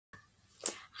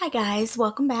Hi guys,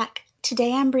 welcome back.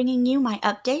 Today I'm bringing you my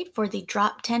update for the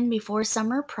Drop 10 Before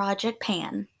Summer Project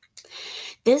Pan.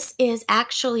 This is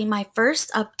actually my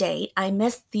first update. I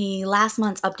missed the last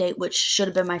month's update, which should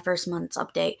have been my first month's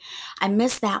update. I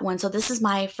missed that one, so this is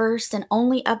my first and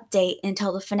only update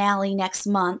until the finale next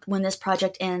month when this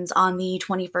project ends on the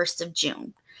 21st of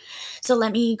June. So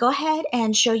let me go ahead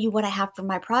and show you what I have for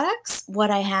my products,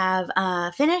 what I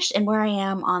have finished, and where I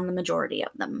am on the majority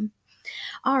of them.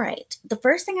 All right, the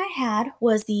first thing I had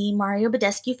was the Mario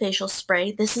Badescu facial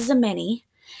spray. This is a mini,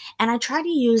 and I try to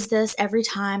use this every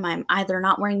time I'm either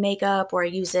not wearing makeup or I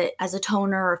use it as a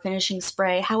toner or finishing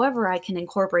spray, however I can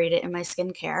incorporate it in my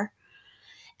skincare.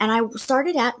 And I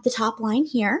started at the top line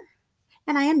here,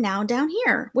 and I am now down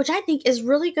here, which I think is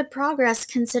really good progress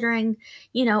considering,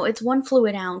 it's 1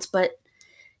 fluid ounce, but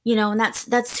and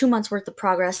that's 2 months worth of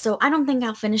progress. So I don't think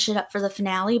I'll finish it up for the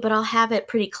finale, but I'll have it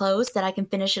pretty close that I can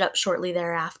finish it up shortly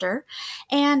thereafter.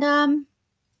 And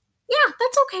yeah,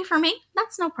 that's okay for me.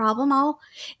 That's no problem.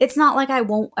 It's not like I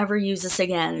won't ever use this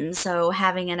again, so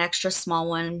having an extra small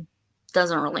one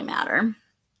doesn't really matter.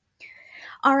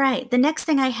 All right, the next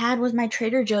thing I had was my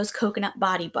Trader Joe's coconut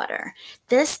body butter.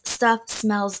 This stuff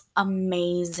smells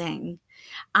amazing.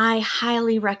 I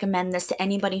highly recommend this to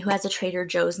anybody who has a Trader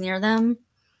Joe's near them.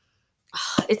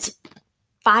 It's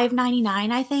 $5.99,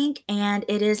 I think, and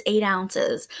it is 8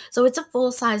 ounces. So it's a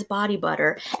full-size body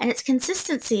butter, and its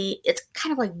consistency, it's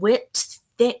kind of like whipped,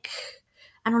 thick.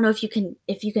 I don't know if you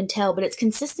can tell, but its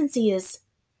consistency is,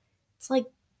 it's like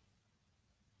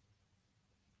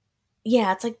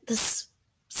this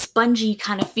spongy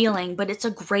kind of feeling, but it's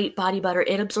a great body butter.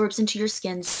 It absorbs into your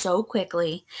skin so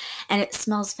quickly, and it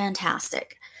smells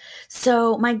fantastic.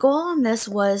 So my goal on this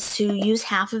was to use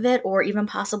half of it or even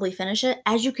possibly finish it.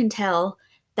 As you can tell,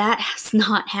 that has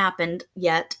not happened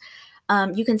yet.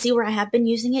 You can see where I have been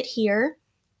using it here.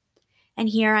 And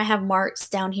here I have marks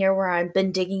down here where I've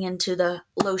been digging into the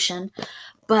lotion.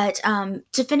 But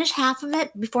to finish half of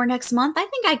it before next month, I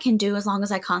think I can do as long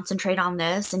as I concentrate on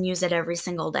this and use it every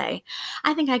single day.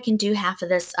 I think I can do half of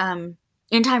this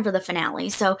in time for the finale.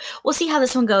 So we'll see how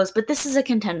this one goes, but this is a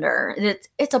contender.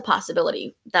 It's a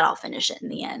possibility that I'll finish it in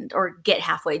the end or get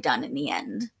halfway done in the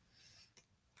end.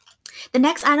 The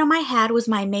next item I had was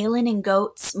my Malin &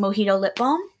 Goats Mojito Lip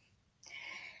Balm.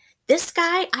 This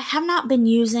guy I have not been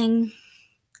using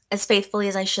as faithfully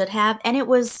as I should have, and it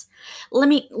was, let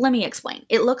me explain.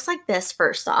 It looks like this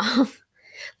first off.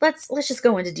 Let's just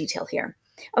go into detail here.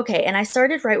 Okay, and I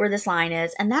started right where this line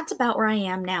is, and that's about where I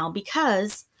am now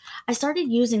because I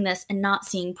started using this and not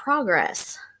seeing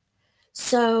progress.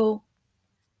 So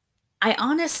I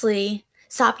honestly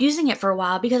stopped using it for a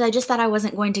while because I just thought I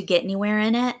wasn't going to get anywhere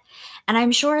in it. And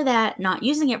I'm sure that not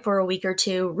using it for a week or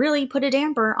two really put a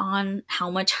damper on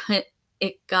how much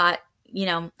it got,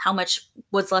 how much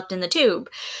was left in the tube.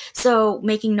 So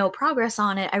making no progress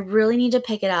on it, I really need to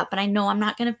pick it up. And I know I'm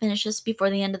not going to finish this before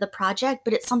the end of the project,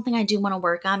 but it's something I do want to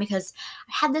work on because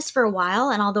I had this for a while.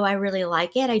 And although I really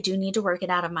like it, I do need to work it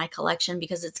out of my collection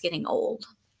because it's getting old.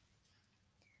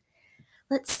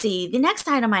 Let's see. The next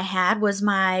item I had was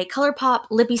my ColourPop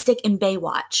Lippy Stick in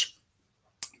Baywatch.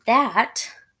 That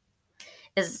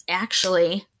is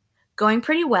actually going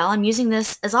pretty well. I'm using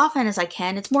this as often as I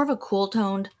can. It's more of a cool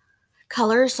toned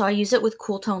color, so I use it with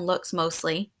cool tone looks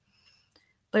mostly.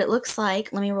 But it looks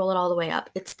like, let me roll it all the way up.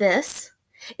 It's this.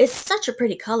 It's such a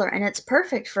pretty color, and it's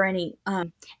perfect for any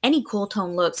cool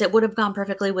tone looks. It would have gone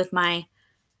perfectly with my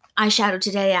eyeshadow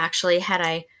today, actually, had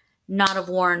I not have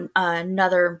worn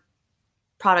another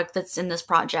product that's in this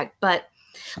project. But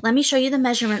let me show you the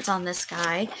measurements on this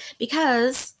guy,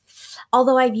 because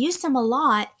although I've used him a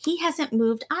lot, he hasn't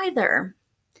moved either.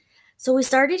 So we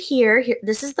started here.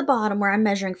 This is the bottom where I'm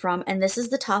measuring from, and this is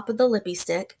the top of the lippy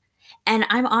stick. And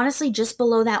I'm honestly just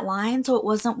below that line, so it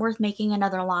wasn't worth making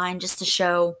another line just to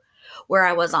show where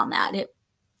I was on that.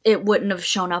 It wouldn't have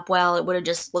shown up well. It would have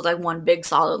just looked like one big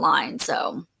solid line,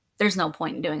 so there's no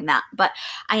point in doing that. But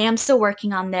I am still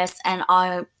working on this, and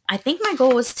I think my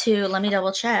goal was to, let me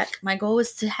double check, my goal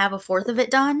was to have 1/4 of it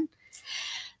done.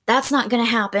 That's not going to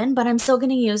happen, but I'm still going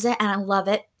to use it, and I love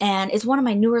it. And it's one of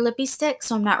my newer lippy sticks,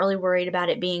 so I'm not really worried about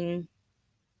it being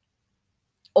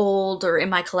old or in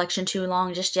my collection too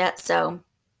long just yet. So,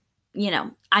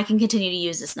 I can continue to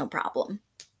use this no problem.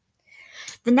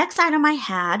 The next item I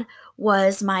had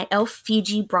was my e.l.f.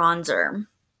 Fiji bronzer.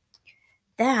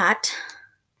 That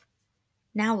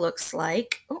now looks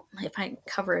like, oh, if I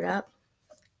cover it up,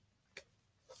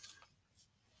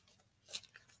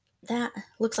 that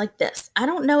looks like this. I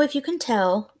don't know if you can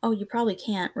tell. Oh, you probably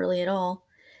can't really at all.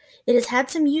 It has had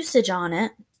some usage on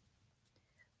it,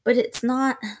 but it's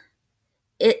not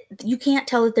you can't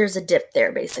tell that there's a dip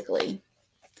there, basically.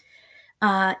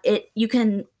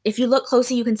 If you look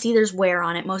closely, you can see there's wear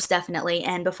on it, most definitely.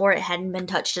 And before, it hadn't been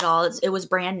touched at all. It was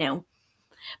brand new.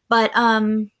 But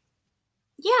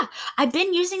yeah, I've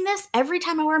been using this every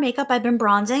time I wear makeup. I've been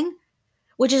bronzing,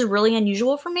 which is really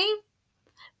unusual for me.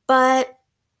 But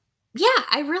yeah,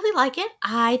 I really like it.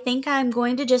 I think I'm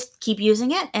going to just keep using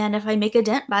it. And if I make a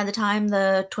dent by the time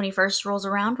the 21st rolls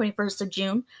around, 21st of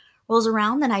June rolls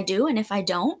around, then I do. And if I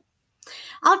don't,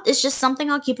 it's just something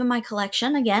I'll keep in my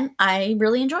collection. Again, I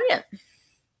really enjoy it.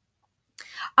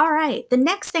 All right, the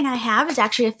next thing I have is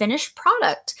actually a finished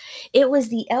product. It was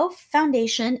the e.l.f.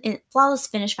 Foundation, Flawless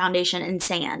Finish Foundation in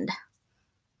Sand.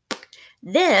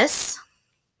 This,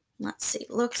 let's see,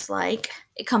 looks like,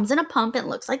 it comes in a pump and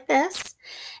looks like this.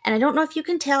 And I don't know if you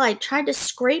can tell, I tried to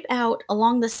scrape out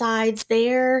along the sides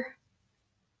there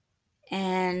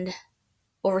and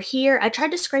over here. I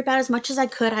tried to scrape out as much as I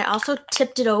could. I also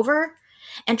tipped it over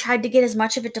and tried to get as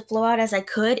much of it to flow out as I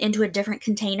could into a different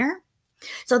container.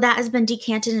 So that has been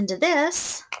decanted into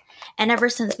this, and ever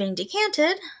since being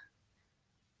decanted,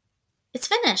 it's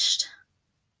finished.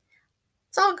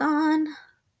 It's all gone.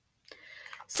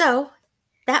 So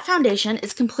that foundation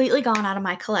is completely gone out of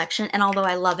my collection, and although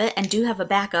I love it and do have a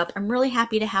backup, I'm really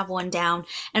happy to have one down,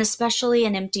 and especially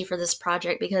an empty for this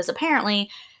project, because apparently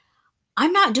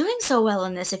I'm not doing so well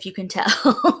in this, if you can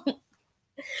tell.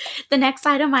 The next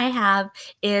item I have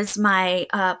is my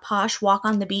Posh Walk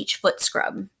on the Beach foot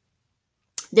scrub.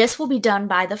 This will be done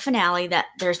by the finale. That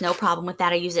there's no problem with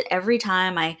that. I use it every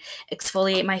time I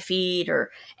exfoliate my feet or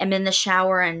am in the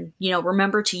shower and,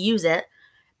 remember to use it.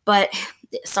 But,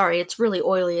 sorry, it's really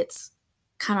oily. It's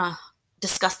kind of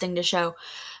disgusting to show.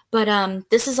 But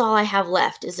this is all I have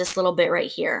left is this little bit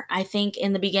right here. I think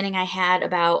in the beginning I had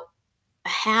about a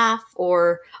half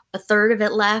or a third of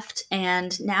it left,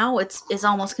 and now it's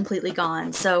almost completely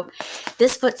gone. So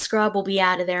this foot scrub will be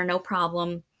out of there, no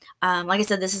problem. Like I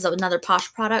said, this is another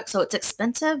Posh product, so it's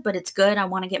expensive, but it's good. I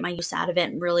want to get my use out of it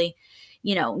and really,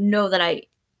 know that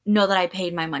I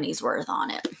paid my money's worth on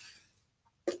it.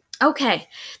 Okay,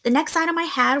 the next item I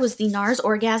had was the NARS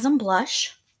Orgasm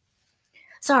Blush.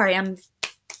 Sorry, I'm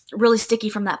really sticky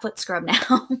from that foot scrub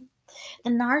now. The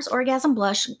NARS Orgasm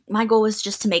Blush, my goal was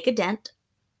just to make a dent.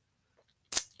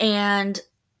 And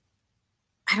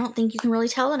I don't think you can really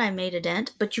tell that I made a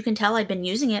dent, but you can tell I've been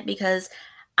using it because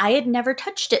I had never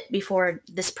touched it before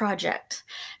this project.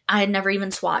 I had never even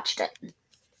swatched it.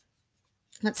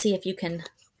 Let's see if you can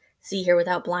see here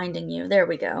without blinding you. There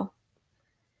we go.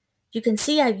 You can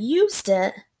see I've used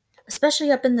it,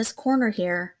 especially up in this corner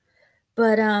here.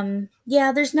 But,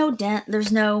 yeah, there's no dent.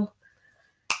 There's no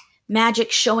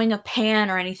magic showing a pan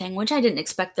or anything, which I didn't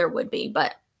expect there would be.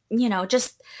 But,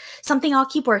 just something I'll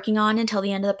keep working on until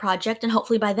the end of the project. And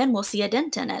hopefully by then we'll see a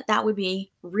dent in it. That would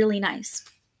be really nice.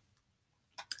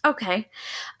 Okay,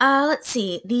 let's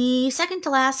see. The second to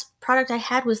last product I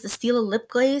had was the Stila Lip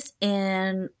Glaze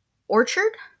in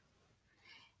Orchard.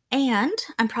 And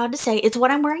I'm proud to say it's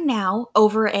what I'm wearing now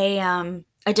over a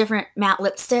different matte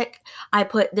lipstick. I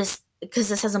put this, because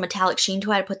this has a metallic sheen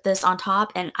to it, I put this on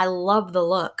top, and I love the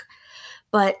look.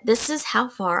 But this is how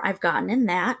far I've gotten in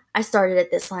that. I started at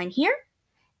this line here,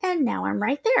 and now I'm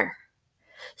right there.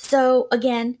 So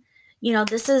again,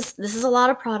 this is a lot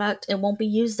of product. It won't be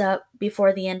used up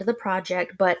before the end of the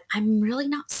project, but I'm really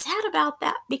not sad about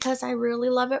that because I really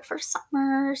love it for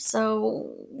summer. So,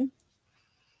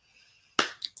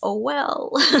 oh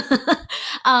well.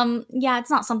 Yeah,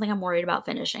 it's not something I'm worried about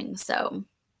finishing. So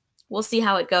we'll see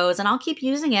how it goes, and I'll keep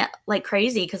using it like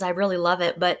crazy because I really love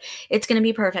it, but it's going to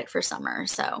be perfect for summer.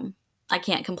 So I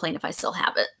can't complain if I still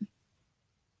have it.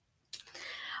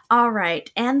 All right,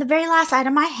 and the very last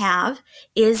item I have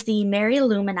is the Mary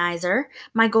Luminizer.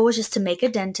 My goal was just to make a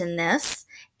dent in this,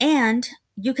 and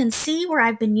you can see where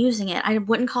I've been using it. I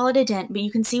wouldn't call it a dent, but you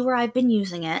can see where I've been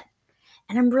using it,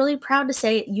 and I'm really proud to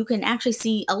say you can actually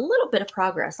see a little bit of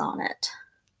progress on it.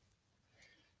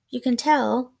 You can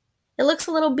tell it looks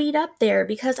a little beat up there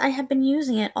because I have been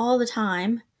using it all the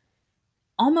time.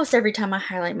 Almost every time I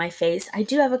highlight my face. I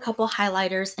do have a couple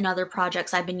highlighters and other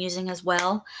projects I've been using as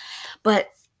well, but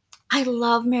I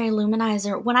love Mary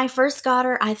Luminizer. When I first got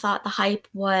her, I thought the hype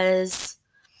was...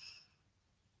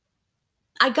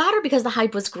 I got her because the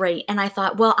hype was great, and I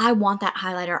thought, well, I want that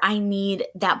highlighter. I need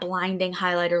that blinding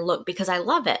highlighter look because I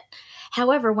love it.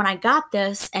 However, when I got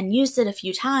this and used it a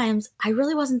few times, I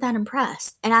really wasn't that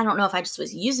impressed. And I don't know if I just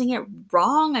was using it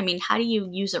wrong. I mean, how do you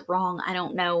use it wrong? I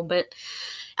don't know, but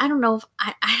I don't know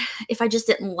if I just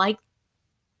didn't like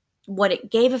what it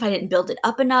gave if I didn't build it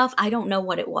up enough. I don't know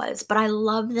what it was, but I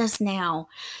love this now.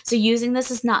 So using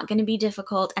this is not going to be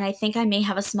difficult, and I think I may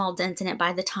have a small dent in it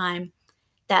by the time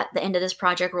that the end of this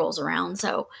project rolls around.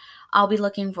 So I'll be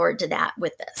looking forward to that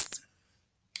with this.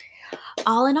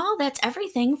 All in all, that's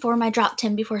everything for my Drop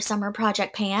 10 Before Summer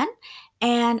project pan.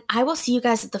 And I will see you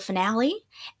guys at the finale.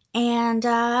 And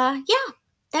yeah,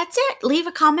 that's it. Leave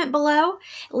a comment below.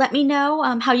 Let me know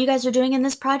how you guys are doing in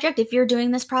this project, if you're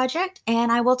doing this project.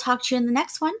 And I will talk to you in the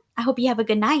next one. I hope you have a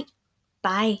good night.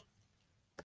 Bye.